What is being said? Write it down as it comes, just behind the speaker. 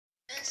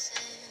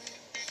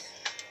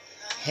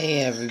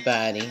Hey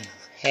everybody,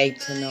 hey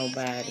to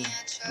nobody,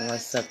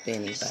 what's up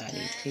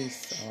anybody,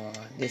 peace all.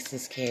 This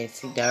is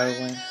Cassie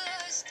Derwin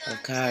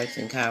of Cards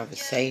and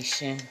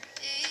Conversation,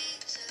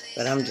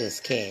 but I'm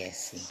just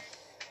Cassie.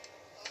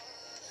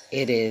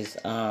 It is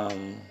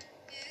the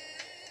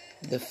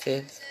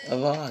 5th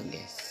of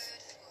August,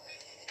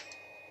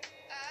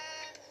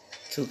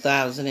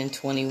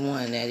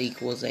 2021, that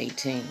equals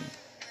 18.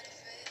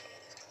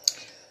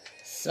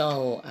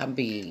 So I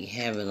be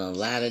having a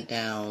lot of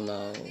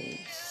downloads.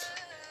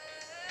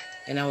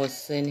 And I was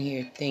sitting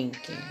here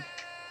thinking,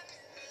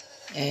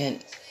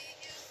 and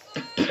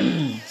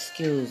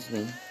excuse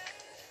me,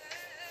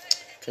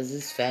 because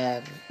it's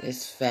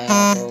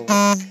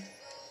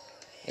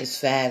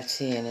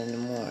 5:10 in the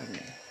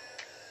morning.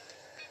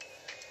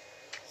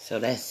 So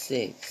that's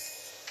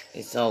 6.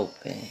 It's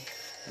open.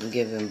 I'm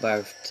giving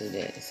birth to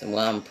this. Well,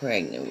 I'm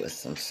pregnant with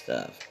some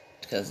stuff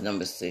because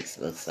number 6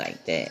 looks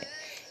like that.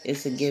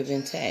 It's a give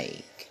and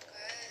take,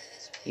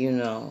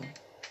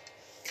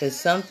 because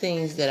some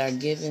things that are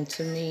given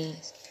to me,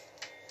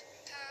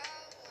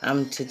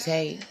 I'm to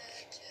take,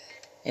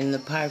 and the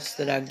parts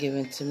that are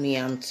given to me,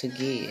 I'm to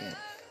give,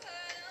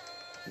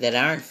 that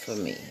aren't for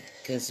me,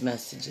 because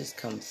messages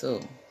come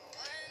through,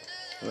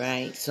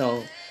 right?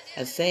 So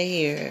I say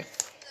here,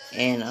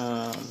 and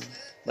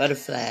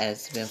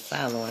butterflies been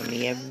following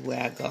me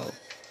everywhere I go.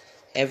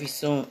 As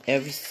soon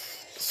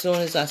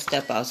as I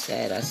step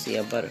outside, I see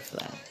a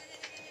butterfly.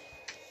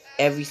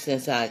 Ever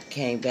since I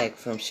came back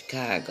from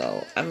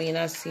Chicago,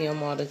 I see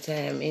them all the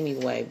time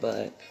anyway,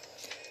 but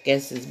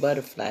guess it's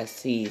butterfly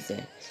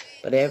season.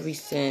 But ever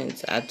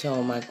since I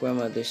told my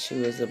grandmother she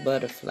was a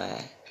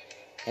butterfly,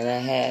 and I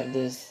have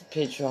this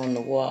picture on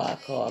the wall I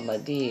call my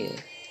dear,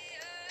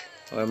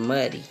 or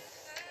Muddy.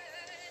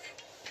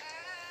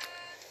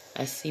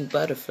 I see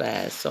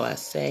butterflies, so I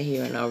sat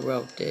here and I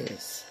wrote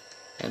this,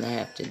 and I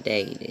have to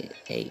date it,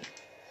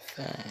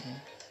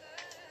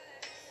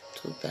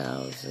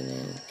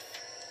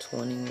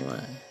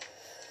 8/5/2021.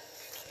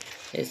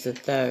 It's a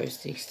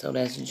Thursday, so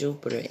that's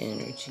Jupiter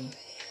energy.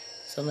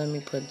 So let me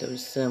put the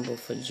symbol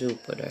for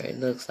Jupiter. It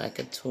looks like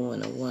a 2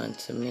 and a 1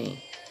 to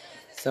me.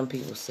 Some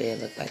people say it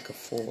looked like a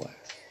 4.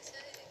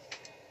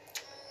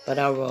 But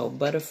I wrote,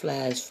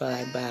 butterflies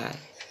fly by.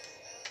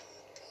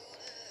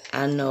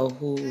 I know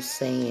who's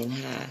saying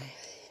hi.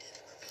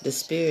 The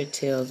spirit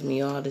tells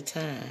me all the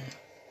time,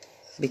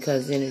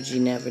 because energy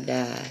never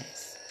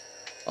dies.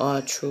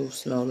 All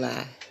truths, no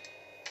lie.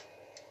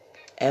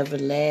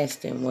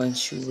 Everlasting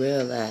once you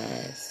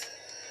realize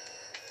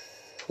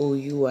who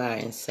you are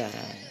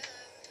inside.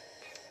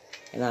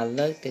 And I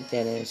looked at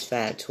that and it's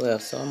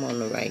 5/12, so I'm on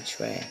the right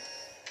track.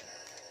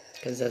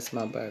 Because that's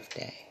my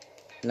birthday.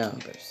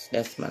 Numbers.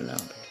 That's my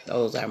number.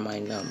 Those are my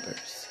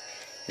numbers.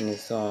 And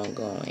it's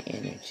ongoing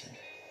energy.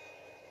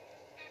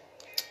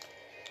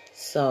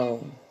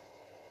 So,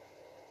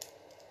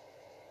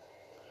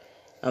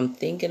 I'm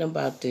thinking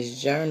about this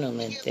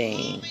journaling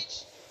thing.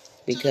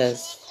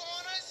 Because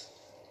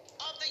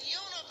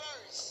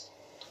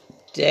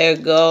there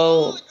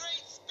go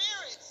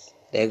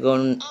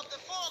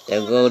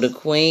the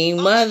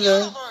Queen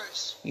Mother.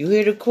 You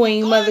hear the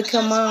Queen Mother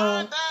come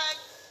on?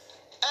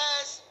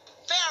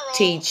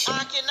 Teaching.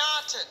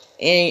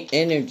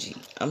 Energy.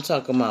 I'm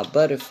talking about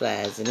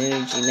butterflies, and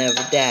energy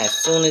never dies.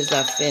 As soon as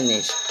I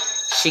finish,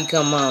 she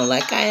come on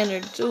like I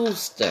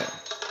introduced her.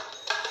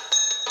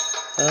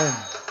 Oh.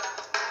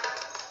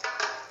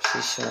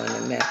 She's showing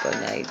the map of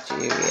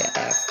Nigeria,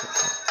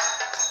 Africa.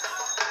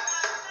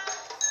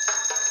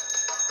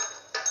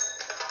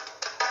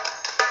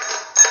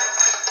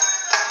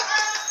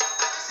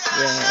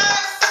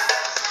 Yes.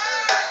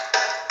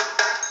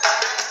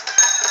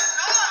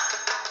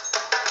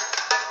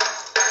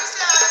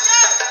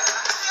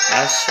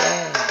 Ashe.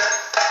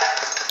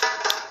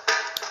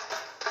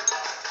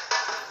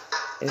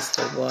 It's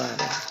the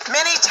water.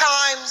 Many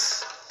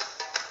times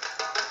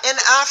in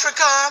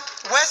Africa,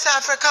 West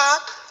Africa,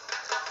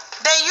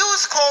 they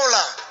use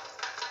cola.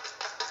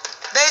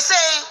 They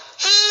say,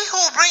 he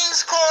who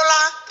brings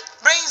cola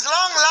brings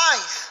long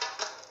life.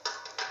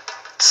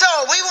 So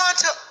we want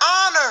to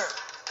honor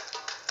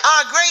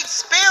our great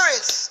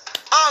spirits,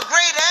 our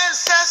great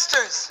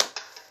ancestors.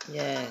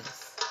 Yes.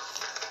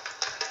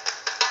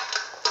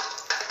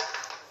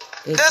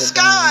 The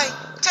sky,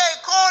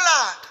 take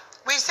cola.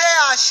 We say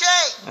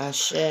Ashe.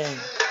 Ashe.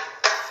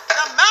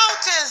 The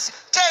mountains,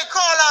 take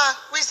cola.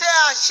 We say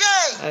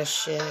Ashe.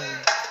 Ashe.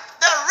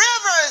 The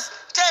rivers,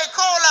 take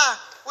cola.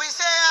 We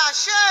say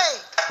Ashe.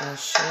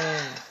 Ashe.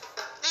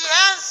 The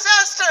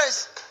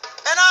ancestors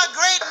and our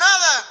great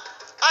mother,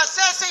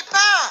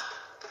 Asesipa,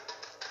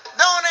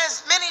 known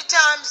as many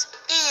times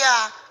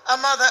Ia, a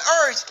Mother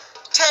Earth,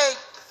 take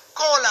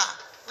cola.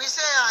 We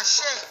say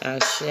Ashe.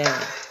 Ashe.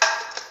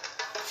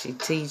 She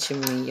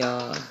teaching me,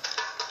 y'all.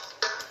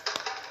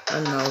 I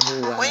know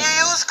who I am. When you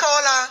use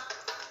cola,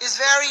 it's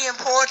very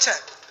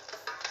important.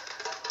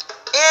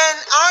 In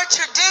our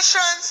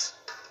traditions,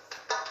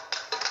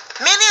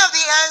 many of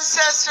the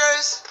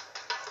ancestors,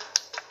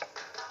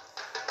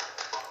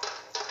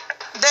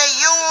 they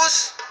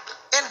use,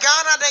 in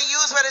Ghana, they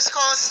use what is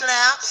called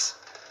snaps.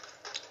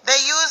 They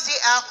use the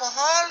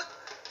alcohol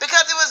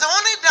because it was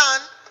only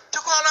done to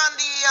call on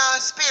the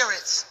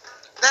spirits.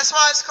 That's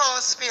why it's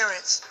called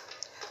spirits.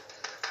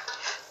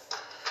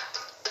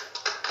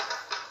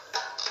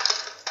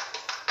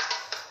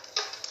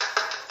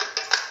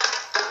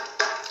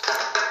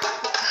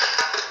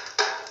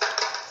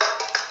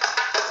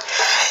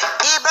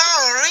 Iba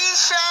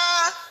Orisha,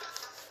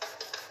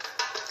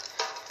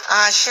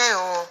 Ashe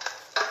o,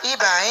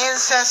 Iba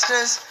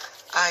ancestors,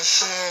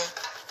 Ashe,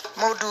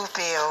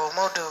 Modupe,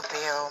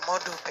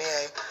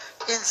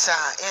 Insa.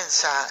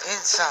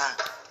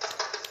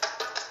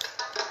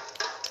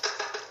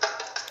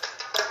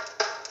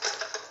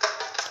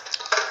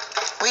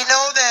 We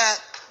know that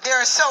there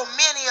are so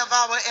many of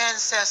our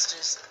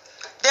ancestors.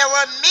 There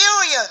were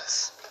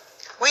millions.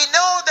 We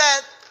know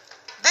that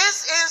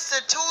this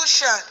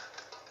institution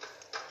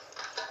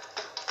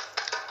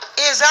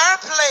is our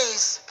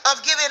place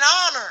of giving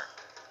honor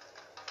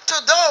to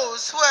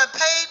those who have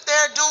paid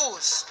their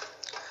dues.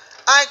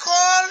 I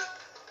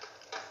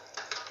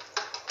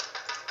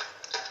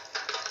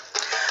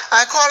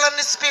call on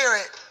the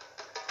spirit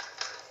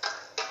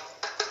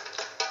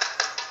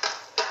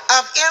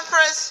of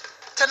Empress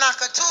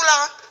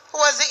Tanakatula, who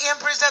was the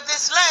empress of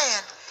this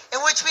land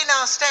in which we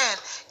now stand.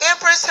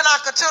 Empress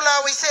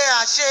Tanakatula, we say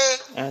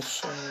Ashe.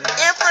 Ashe.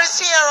 Empress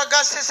here,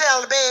 Augustus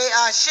L.B.,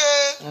 Ashe.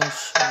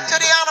 Ashe. To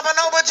the Honorable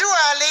Noble Drew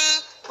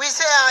Ali, we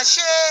say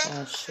Ashe.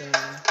 Ashe.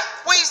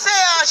 We say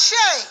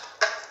Ashe.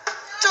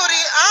 To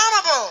the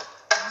Honorable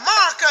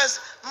Marcus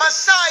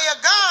Messiah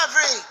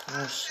Garvey,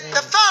 Ashe.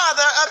 the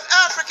father of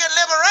African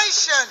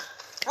liberation,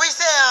 we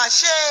say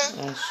Ashe.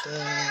 Ashe.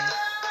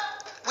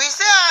 We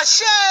say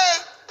Ashe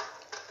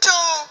to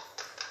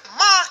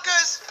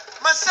Marcus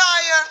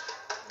Messiah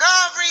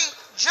Garvey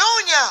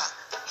Jr.,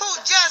 who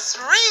just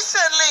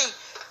recently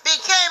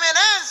became an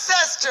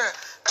ancestor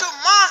to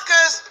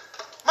Marcus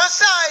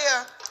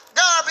Messiah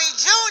Garvey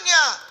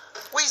Jr.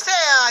 We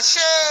say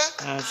Ashe.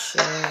 Ashe.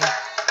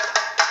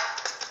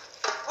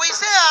 We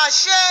say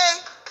Ashe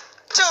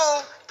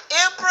to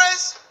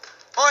Empress,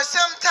 or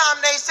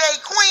sometimes they say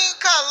Queen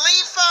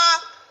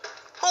Khalifa,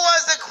 who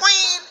was the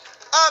queen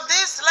of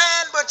this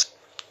land, but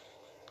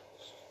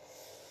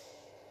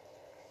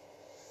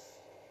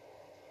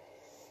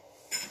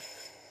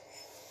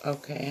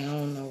okay, I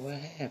don't know what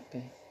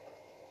happened.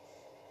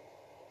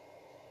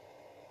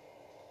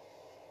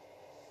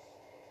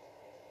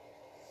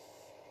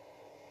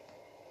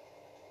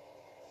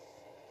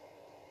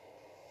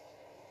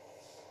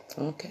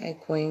 Okay,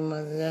 Queen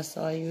Mother, that's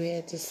all you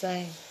had to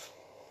say?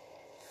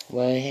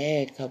 Well, it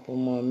had a couple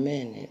more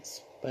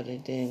minutes, but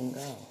it didn't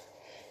go.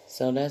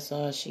 So that's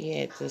all she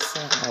had to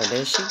say. Oh,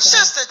 there she goes.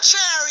 Sister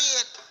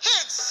Chariot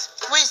Hicks,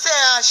 we say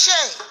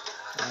Ashe.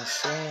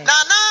 Ashe.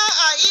 Nana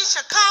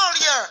Aisha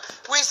Collier,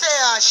 we say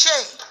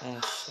Ashe.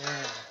 Ashe.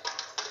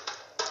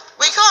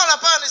 We call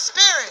upon the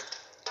spirit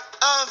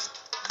of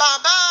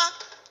Baba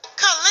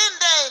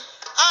Kalinde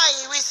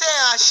Ai, we say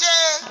Ashe.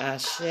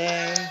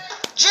 Ashe.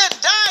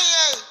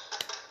 Jediah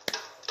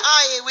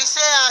Ai, we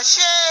say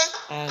Ashe.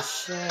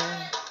 Ashe.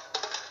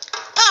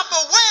 Papa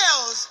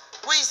Wells,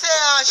 we say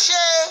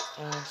Ashe.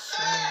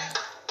 Ashe.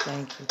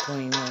 Thank you,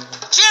 Queen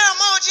Mother.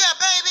 Jeramoja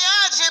Baby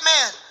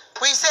Ajiman,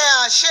 we say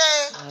Ashe.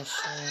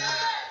 Ashe.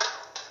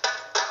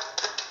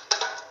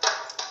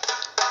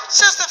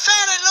 Sister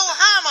Fannie Lou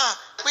Hammer,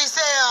 we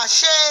say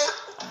Ashe.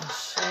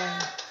 Ashe.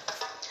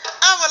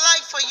 I would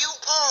like for you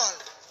all,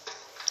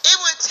 it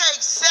would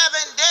take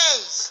 7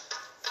 days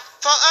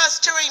for us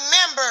to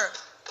remember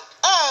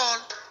all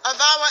of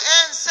our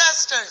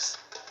ancestors.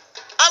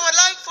 I would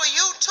like for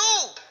you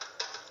too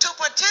to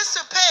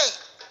participate.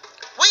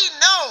 We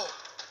know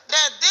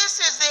that this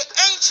is the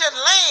ancient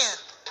land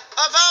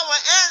of our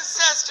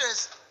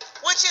ancestors,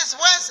 which is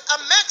West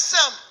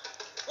Amexem,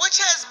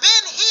 which has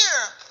been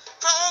here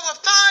for over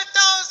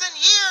 5,000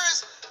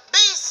 years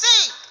BC.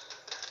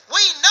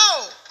 We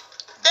know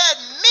that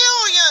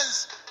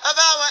millions of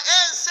our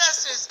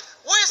ancestors,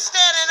 we're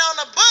standing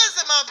on the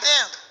bosom of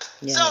them.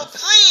 Yes. So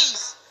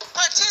please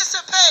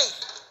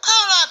participate.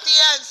 Call out the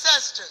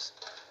ancestors.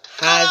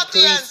 High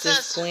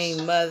Priestess,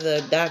 Queen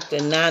Mother,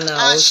 Dr. Nana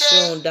Ashe.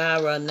 Oshun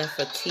Dara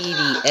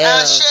Nefertiti El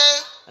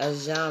Ashe.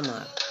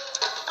 Ajama.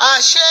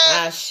 Ashe.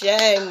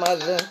 Ashe,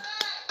 Mother.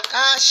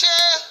 Ashe.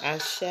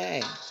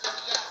 Ashe.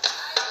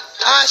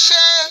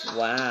 Ashe.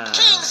 Wow.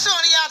 King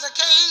Suniata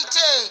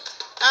Keite.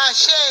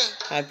 Ashe.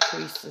 High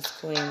Priestess,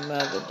 Queen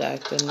Mother,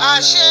 Dr. Nana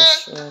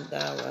Ashe. Oshun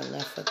Dara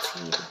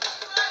Nefertiti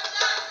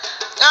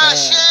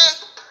Ashe.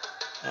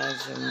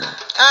 Ajama.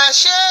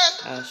 Ashe.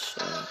 Ashe.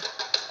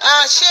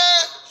 Ashe.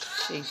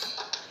 Jesus.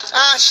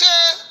 Ashe.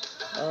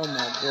 Oh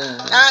my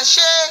goodness.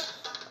 Ashe.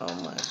 Oh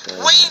my We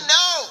goodness.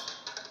 know,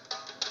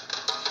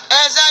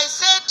 as I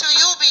said to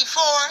you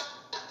before,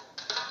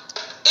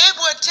 it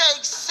would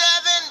take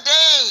 7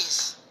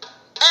 days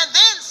and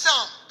then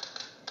some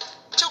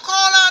to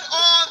call out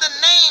all the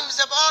names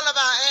of all of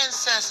our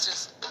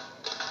ancestors.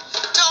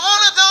 To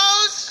all of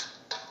those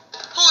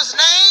whose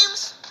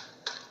names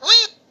we...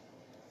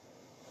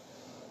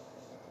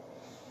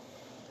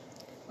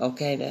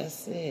 Okay,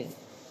 that's it.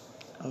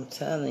 I'm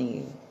telling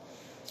you.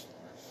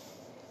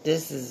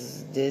 This.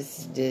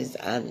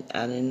 I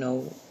didn't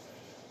know.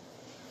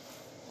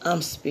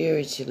 I'm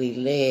spiritually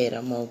led.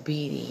 I'm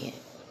obedient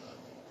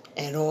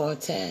at all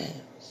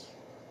times.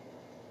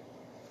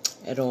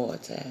 At all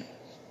times.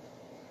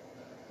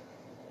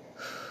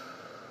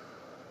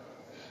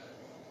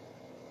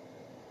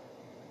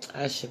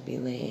 I should be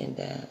laying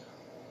down,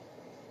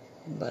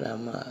 but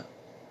I'm up.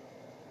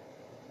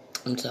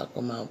 I'm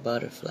talking about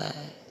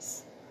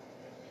butterflies.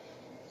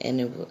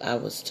 And I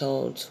was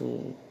told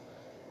to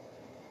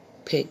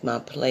pick my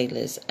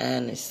playlist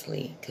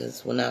honestly,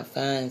 because when I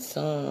find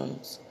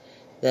songs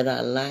that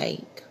I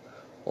like,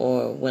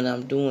 or when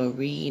I'm doing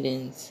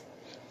readings,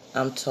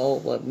 I'm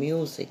told what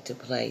music to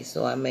play,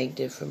 so I make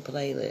different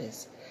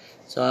playlists.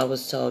 So I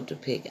was told to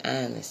pick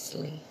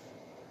honestly.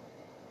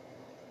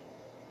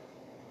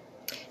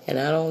 And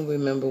I don't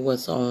remember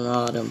what's on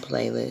all them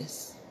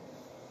playlists.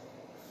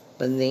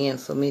 But then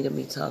for me to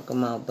be talking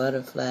about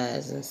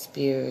butterflies and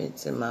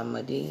spirits and my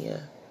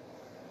Madea,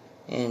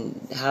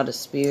 and how the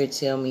spirit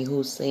tell me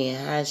who's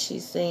saying hi,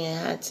 she's saying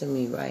hi to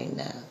me right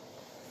now.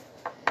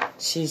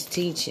 She's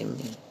teaching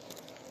me.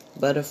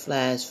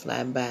 Butterflies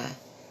fly by,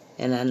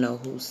 and I know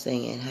who's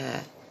saying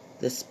hi.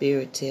 The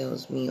spirit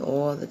tells me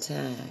all the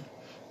time,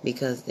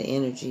 because the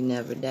energy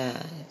never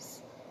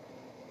dies.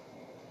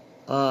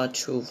 All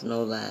truth,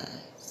 no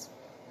lies.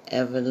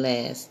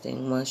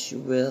 Everlasting once you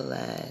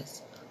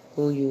realize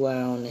who you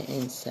are on the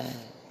inside.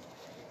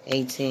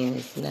 18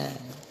 is 9.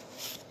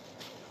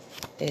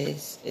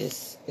 It's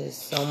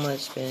so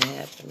much been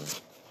happening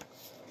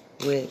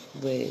with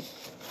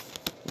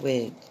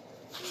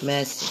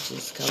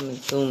messages coming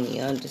through me,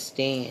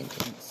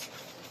 understandings,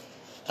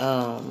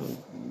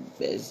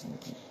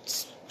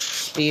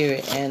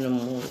 spirit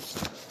animals,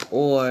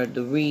 or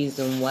the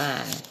reason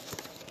why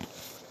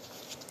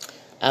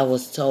I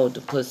was told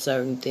to put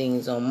certain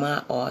things on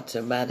my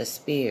altar by the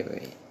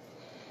spirit,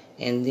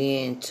 and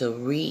then to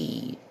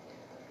read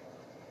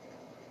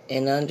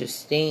and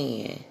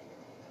understand.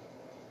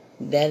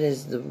 That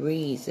is the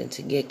reason,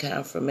 to get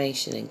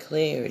confirmation and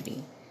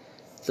clarity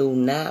through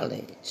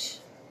knowledge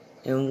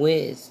and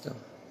wisdom,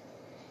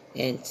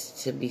 and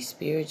to be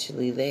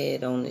spiritually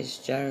led on this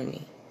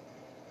journey.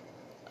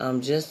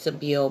 Just to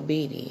be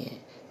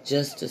obedient,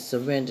 just to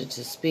surrender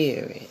to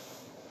spirit,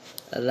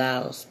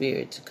 allow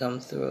spirit to come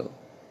through.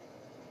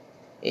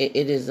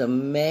 It is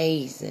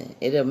amazing.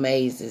 It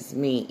amazes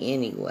me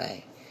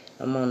anyway.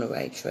 I'm on the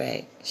right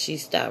track. She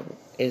stopped.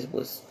 It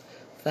was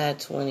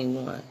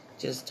 521.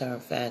 Just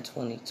turned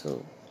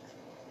 522.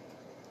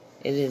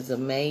 It is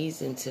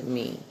amazing to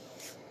me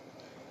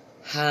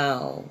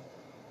how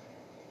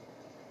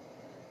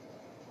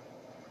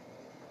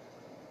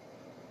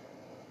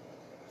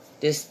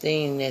this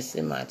thing that's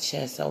in my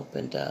chest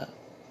opened up.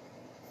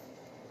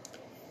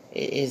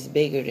 It is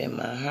bigger than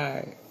my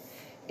heart.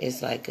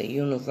 It's like a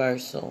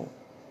universal.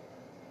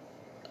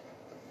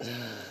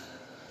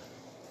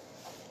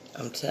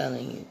 I'm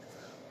telling you,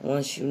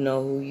 once you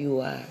know who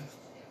you are,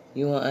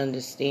 you will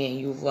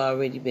understand you've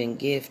already been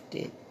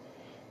gifted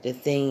the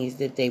things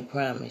that they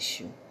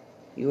promise you.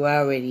 You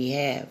already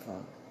have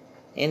them.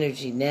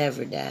 Energy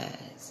never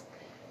dies.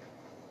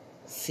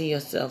 See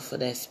yourself for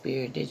that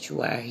spirit that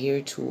you are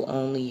here to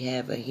only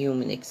have a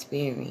human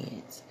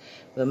experience,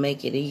 but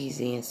make it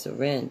easy and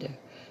surrender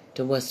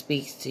to what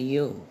speaks to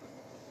you.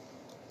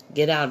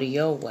 Get out of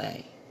your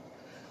way.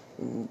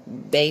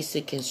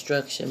 Basic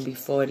instruction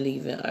before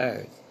leaving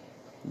Earth.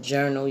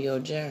 Journal your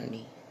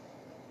journey.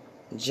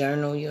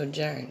 Journal your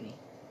journey.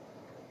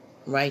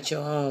 Write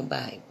your own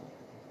Bible.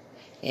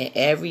 And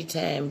every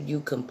time you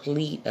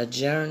complete a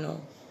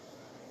journal,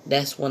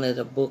 that's one of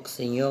the books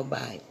in your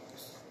Bibles.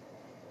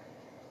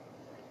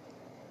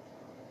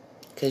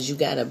 Because you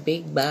got a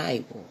big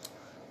Bible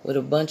with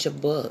a bunch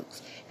of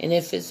books. And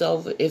if it's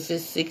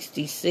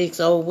 66,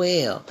 oh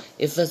well.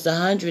 If it's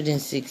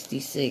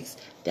 166,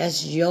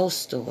 that's your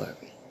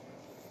story.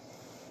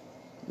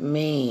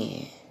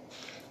 Man,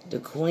 the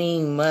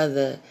Queen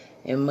Mother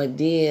and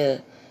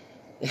Madea,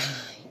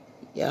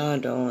 y'all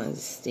don't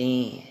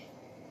understand.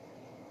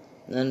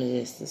 None of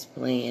this is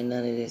playing.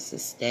 None of this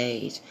is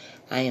staged.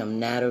 I am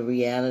not a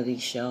reality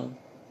show.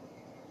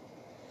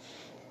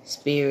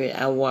 Spirit,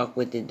 I walk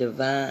with the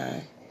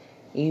divine.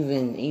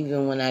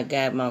 Even when I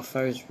got my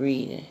first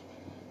reading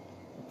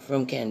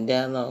from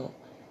Candelo,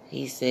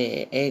 he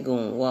said,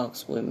 Egon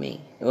walks with me.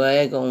 Well,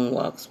 Egon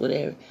walks with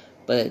every.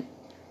 But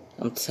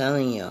I'm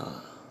telling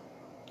y'all,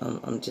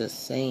 I'm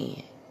just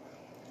saying.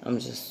 I'm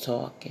just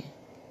talking.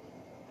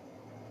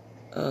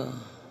 Now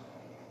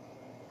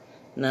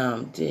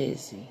I'm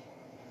dizzy.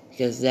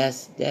 Because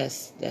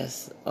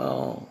that's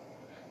all.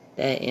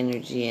 That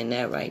energy and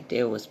that right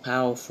there was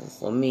powerful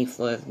for me,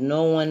 for if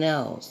no one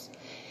else.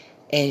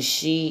 And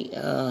she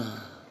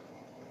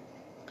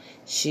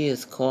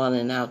is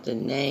calling out the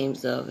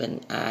names of,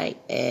 and I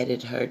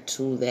added her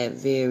to that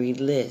very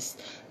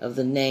list of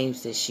the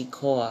names that she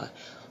called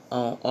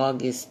on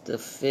August the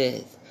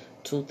 5th,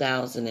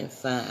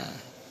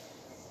 2005.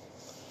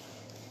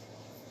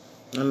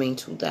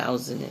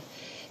 2000.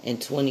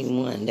 and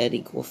 21. That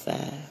equals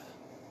 5.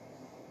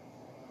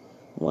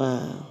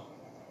 Wow.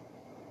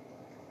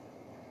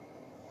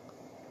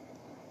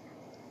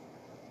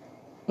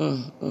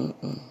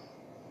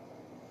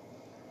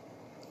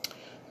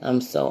 I'm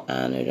so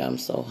honored. I'm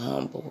so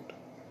humbled.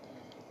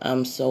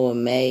 I'm so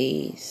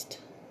amazed.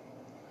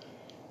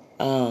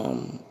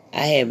 I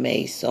had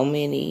made so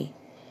many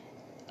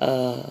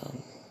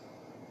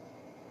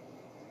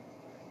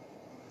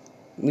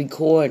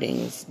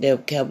recordings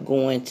that kept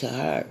going to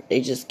her.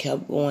 They just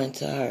kept going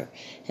to her.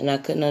 And I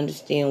couldn't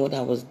understand what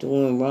I was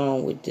doing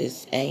wrong with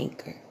this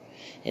anchor.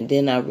 And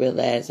then I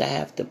realized I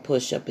have to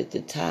push up at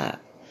the top.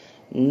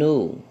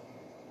 New.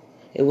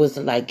 It was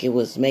like it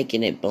was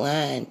making it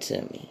blind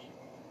to me.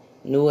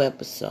 New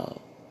episode.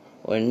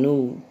 Or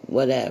new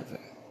whatever.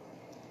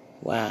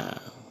 Wow.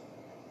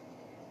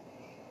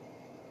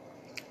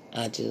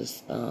 I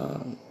just,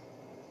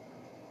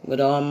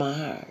 with all my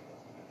heart.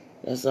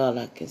 That's all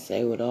I can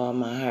say. With all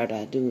my heart,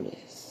 I do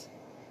this.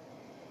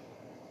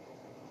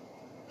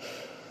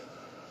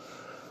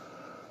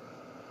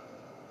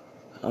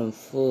 I'm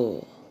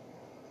full.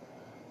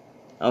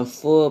 I'm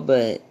full,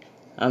 but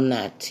I'm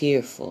not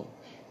tearful.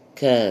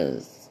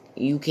 Because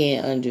you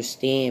can't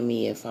understand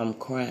me if I'm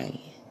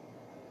crying.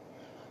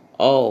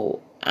 Oh,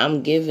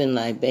 I'm giving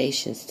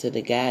libations to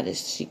the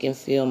goddess. She can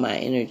feel my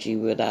energy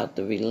without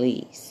the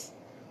release.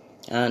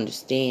 I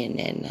understand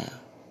that now.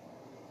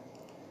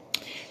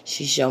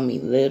 She showed me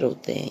little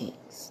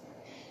things.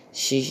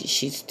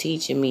 She's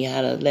teaching me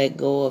how to let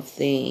go of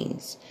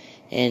things.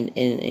 And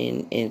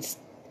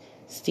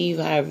Steve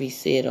Harvey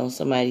said on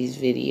somebody's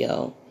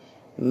video,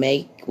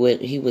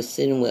 he was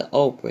sitting with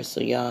Oprah. So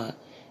y'all,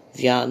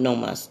 if y'all know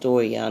my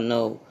story, y'all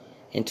know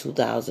in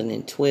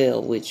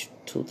 2012, which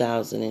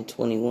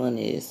 2021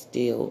 is,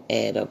 still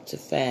add up to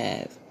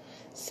 5.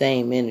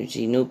 Same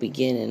energy, new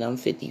beginning. I'm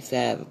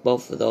 55.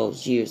 Both of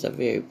those years are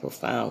very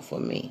profound for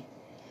me.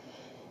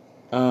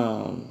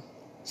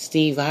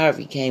 Steve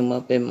Harvey came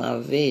up in my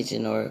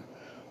vision or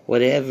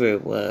whatever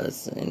it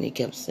was, and he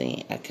kept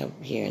saying, I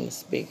kept hearing,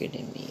 it's bigger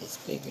than me, it's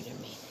bigger than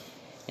me.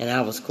 And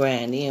I was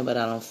crying then, but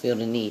I don't feel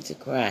the need to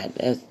cry.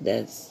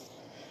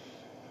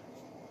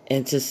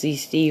 And to see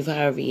Steve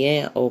Harvey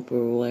and Oprah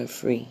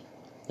Winfrey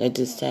at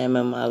this time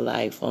in my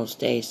life on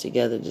stage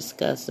together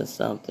discussing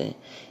something,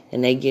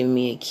 and they give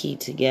me a key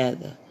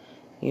together.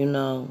 You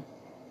know,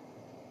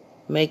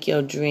 make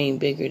your dream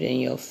bigger than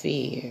your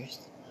fears.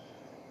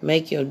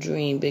 Make your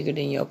dream bigger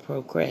than your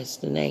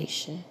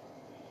procrastination.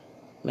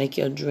 Make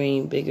your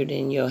dream bigger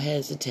than your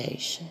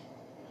hesitation.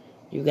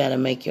 You got to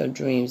make your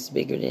dreams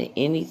bigger than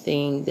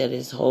anything that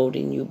is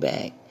holding you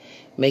back.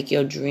 Make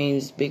your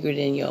dreams bigger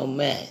than your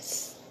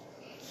mess.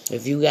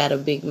 If you got a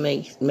big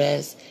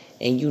mess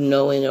and you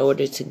know in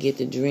order to get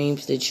the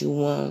dreams that you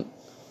want,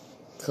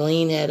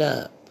 clean that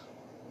up.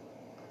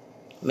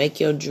 Make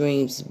your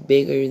dreams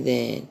bigger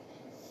than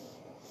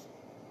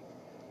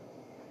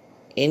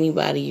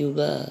anybody you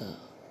love.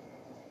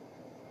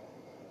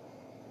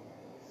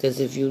 Because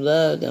if you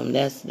love them,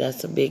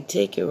 that's a big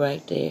ticket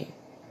right there.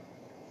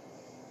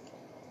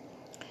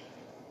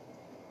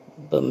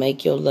 But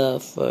make your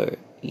love for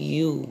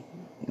you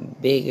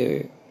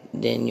bigger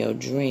than your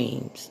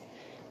dreams.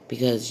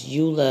 Because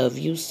you love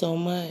you so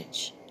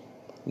much,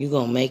 you're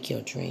going to make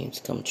your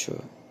dreams come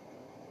true.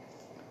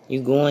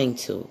 You're going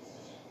to.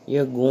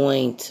 You're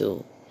going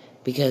to.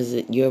 Because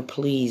you're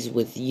pleased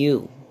with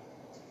you.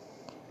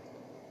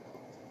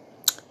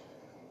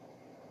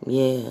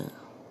 Yeah.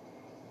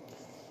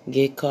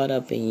 Get caught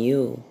up in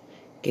you.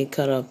 Get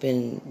caught up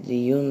in the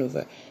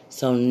universe.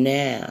 So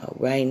now,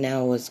 right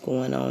now, what's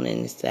going on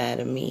inside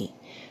of me?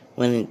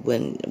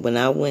 When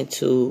I went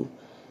to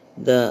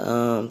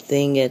the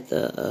thing at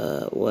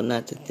the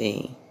not the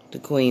thing, the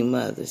Queen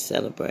Mother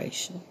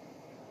celebration.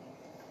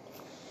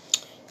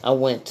 I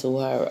went to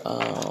her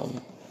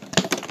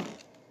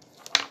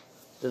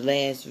the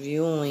last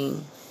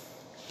viewing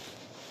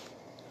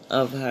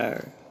of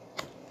her.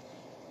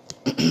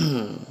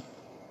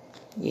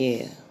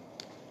 Yeah.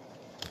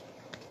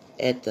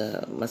 At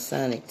the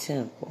Masonic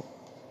Temple.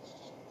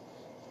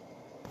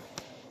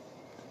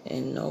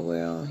 And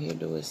nowhere on here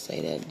do it say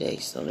that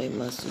date, so they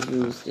must have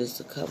used this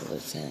a couple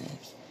of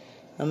times.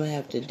 I'm going to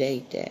have to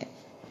date that.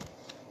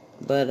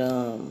 But,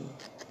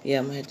 yeah,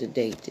 I'm going to have to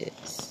date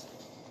this.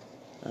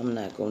 I'm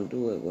not going to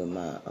do it with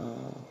my,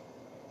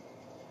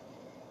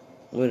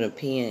 with a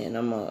pen.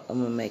 I'm going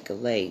to make a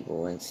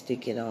label and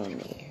stick it on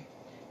there.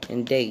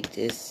 And date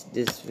this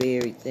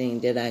very thing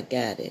that I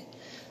got it.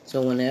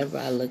 So whenever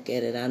I look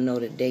at it, I know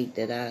the date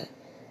that I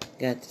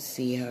got to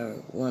see her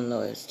one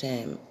last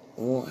time,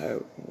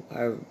 her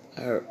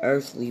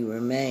earthly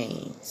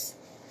remains.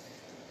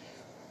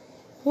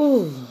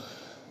 Whew.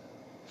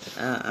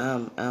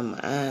 I'm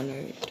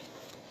honored.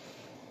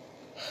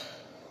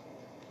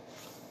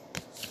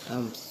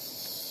 I'm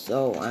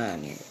so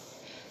honored.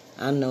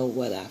 I know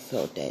what I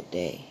felt that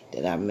day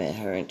that I met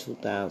her in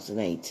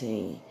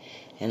 2018.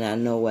 And I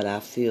know what I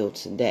feel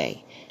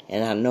today.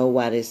 And I know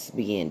why this is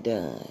being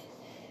done.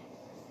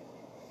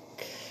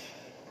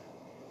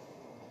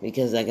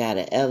 Because I got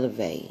to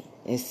elevate.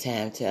 It's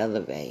time to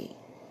elevate.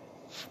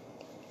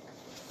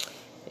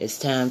 It's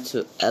time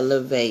to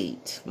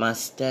elevate my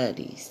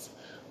studies.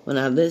 When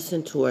I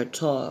listen to her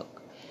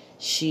talk,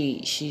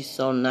 she's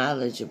so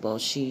knowledgeable.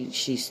 She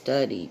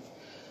studied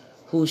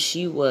who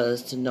she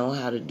was to know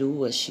how to do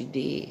what she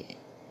did.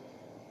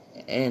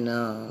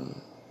 And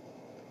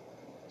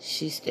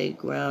she stayed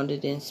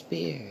grounded in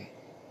spirit.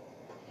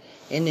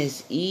 And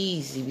it's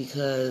easy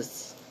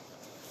because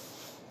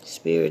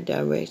spirit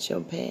directs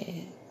your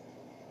path.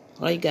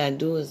 All you gotta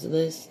do is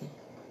listen.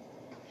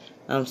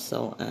 I'm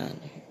so honored.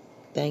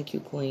 Thank you,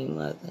 Queen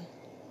Mother.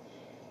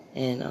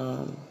 And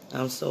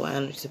I'm so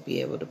honored to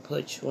be able to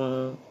put you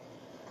on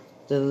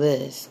the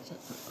list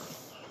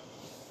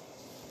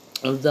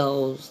of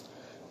those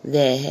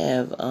that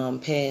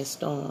have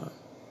passed on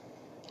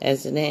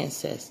as an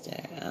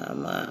ancestor.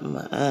 I'm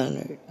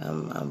honored.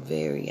 I'm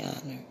very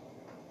honored.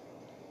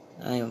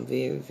 I am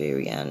very,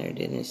 very honored.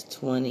 And it's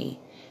 20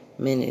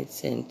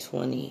 minutes and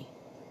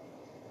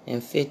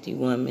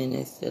 51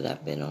 minutes that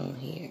I've been on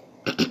here.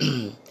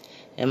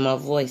 And my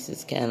voice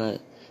is kind of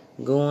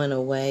going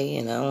away,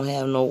 and I don't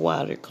have no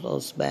water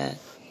close by.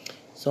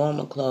 So I'm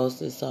going to close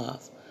this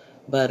off.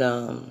 But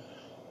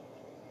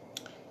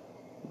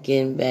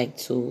getting back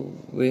to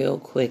real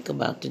quick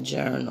about the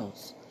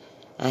journals.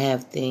 I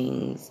have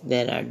things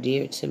that are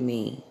dear to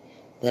me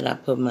that I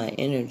put my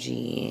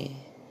energy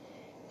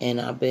in. And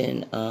I've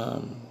been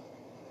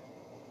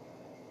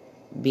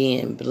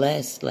being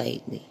blessed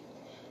lately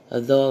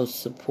of those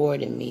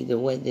supporting me the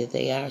way that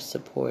they are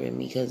supporting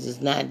me, because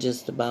it's not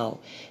just about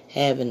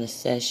having a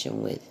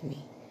session with me.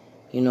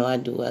 You know, I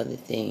do other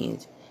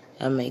things.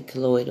 I make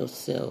colloidal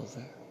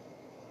silver.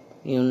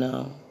 You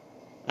know,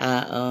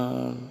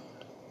 I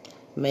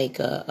make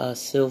a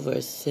silver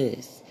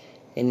assist,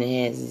 and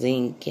it has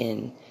zinc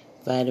and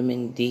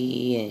vitamin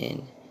D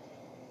and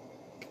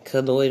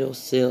colloidal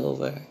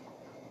silver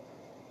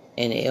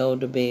and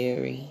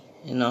elderberry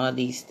and all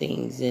these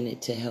things in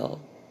it to help.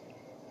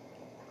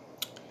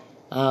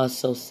 I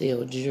also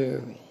sell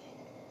jewelry,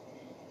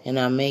 and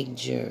I make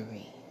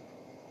jewelry,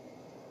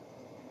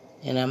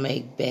 and I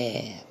make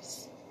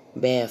bath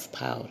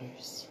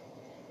powders,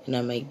 and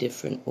I make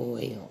different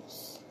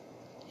oils,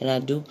 and I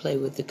do play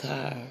with the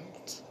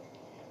cards,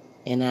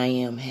 and I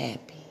am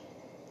happy.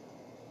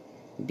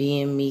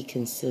 Being me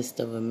consists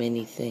of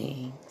many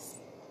things.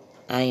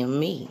 I am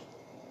me,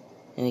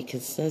 and it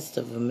consists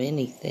of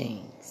many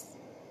things,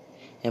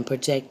 and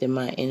protecting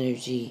my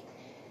energy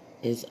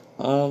is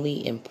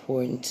only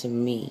important to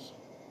me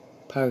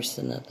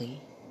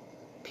personally,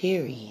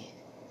 period.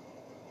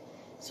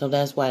 So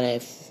that's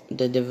why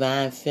the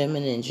Divine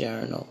Feminine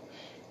Journal,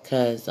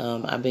 because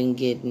I've been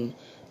getting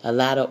a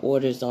lot of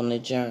orders on the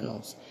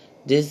journals.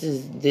 This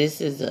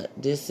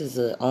is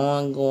an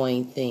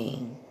ongoing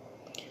thing.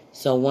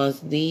 So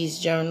once these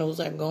journals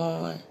are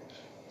gone,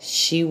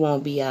 she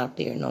won't be out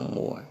there no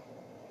more.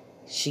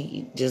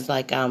 She, just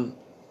like I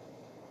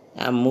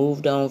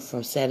moved on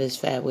from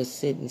Satisfied with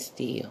Sitting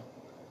Still.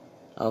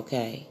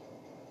 Okay?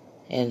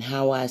 And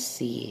how I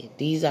see it.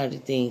 These are the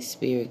things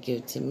Spirit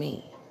gives to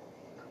me.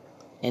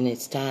 And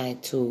it's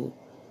tied to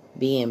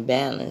being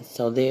balanced.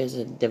 So there's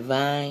a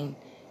Divine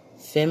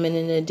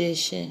Feminine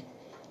edition,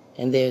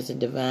 and there's a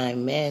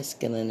Divine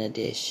Masculine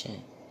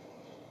edition.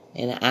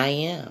 And I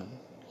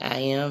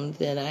am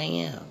that I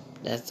am.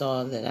 That's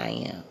all that I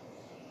am.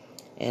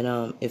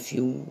 And if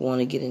you want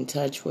to get in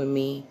touch with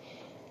me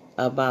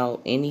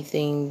about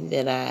anything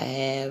that I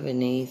have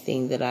and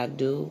anything that I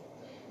do,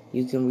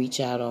 you can reach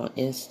out on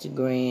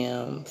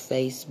Instagram,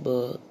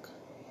 Facebook,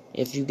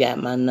 if you got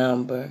my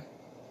number.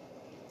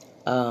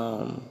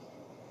 I'm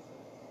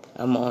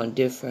on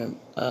different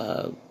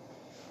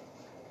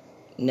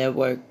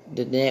network,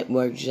 the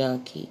Network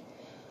Junkie.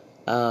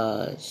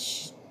 I'm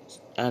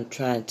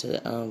trying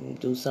to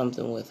do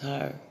something with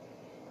her,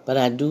 but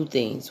I do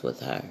things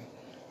with her.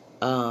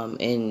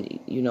 And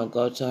you know,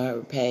 go to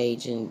her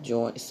page and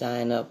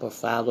sign up or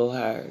follow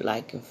her,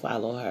 like and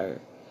follow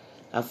her.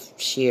 I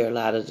share a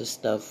lot of the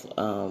stuff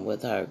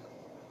with her,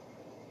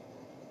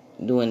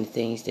 doing the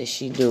things that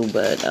she do,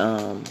 but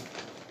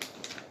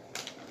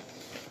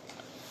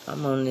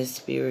I'm on this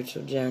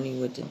spiritual journey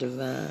with the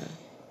divine,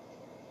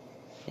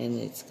 and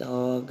it's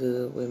all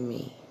good with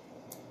me.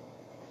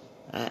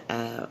 I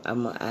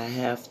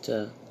have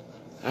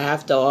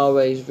to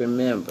always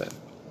remember.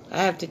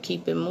 I have to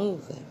keep it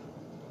moving.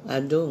 I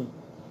do,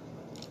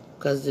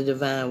 because the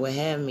divine will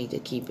have me to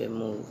keep it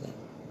moving.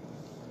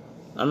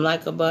 I'm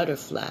like a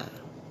butterfly,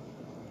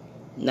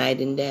 night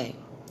and day.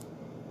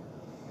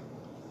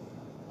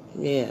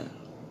 Yeah.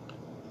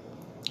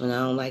 And I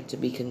don't like to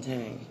be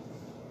contained.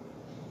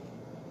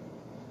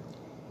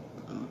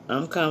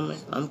 I'm coming.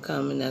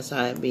 That's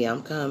how it be.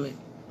 I'm coming.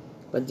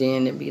 But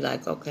then it be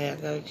like, okay, I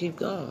gotta keep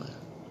going.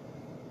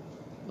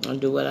 I'll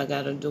do what I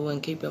gotta do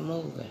and keep it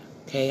moving.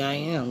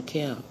 K-I-M,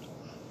 Kim.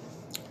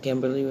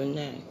 Kimberly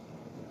Renee.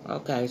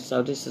 Okay,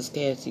 so this is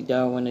Cassie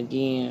Darwin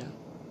again.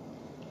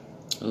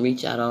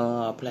 Reach out on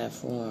all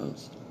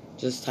platforms.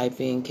 Just type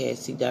in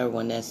Cassie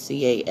Darwin. That's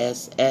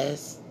CASSIEDWIN.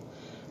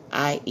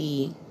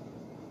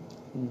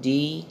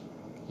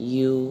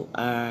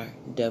 URWIN.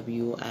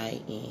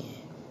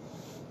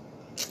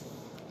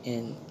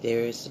 And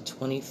there is a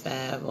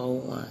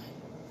 2501.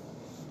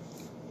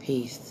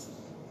 Peace.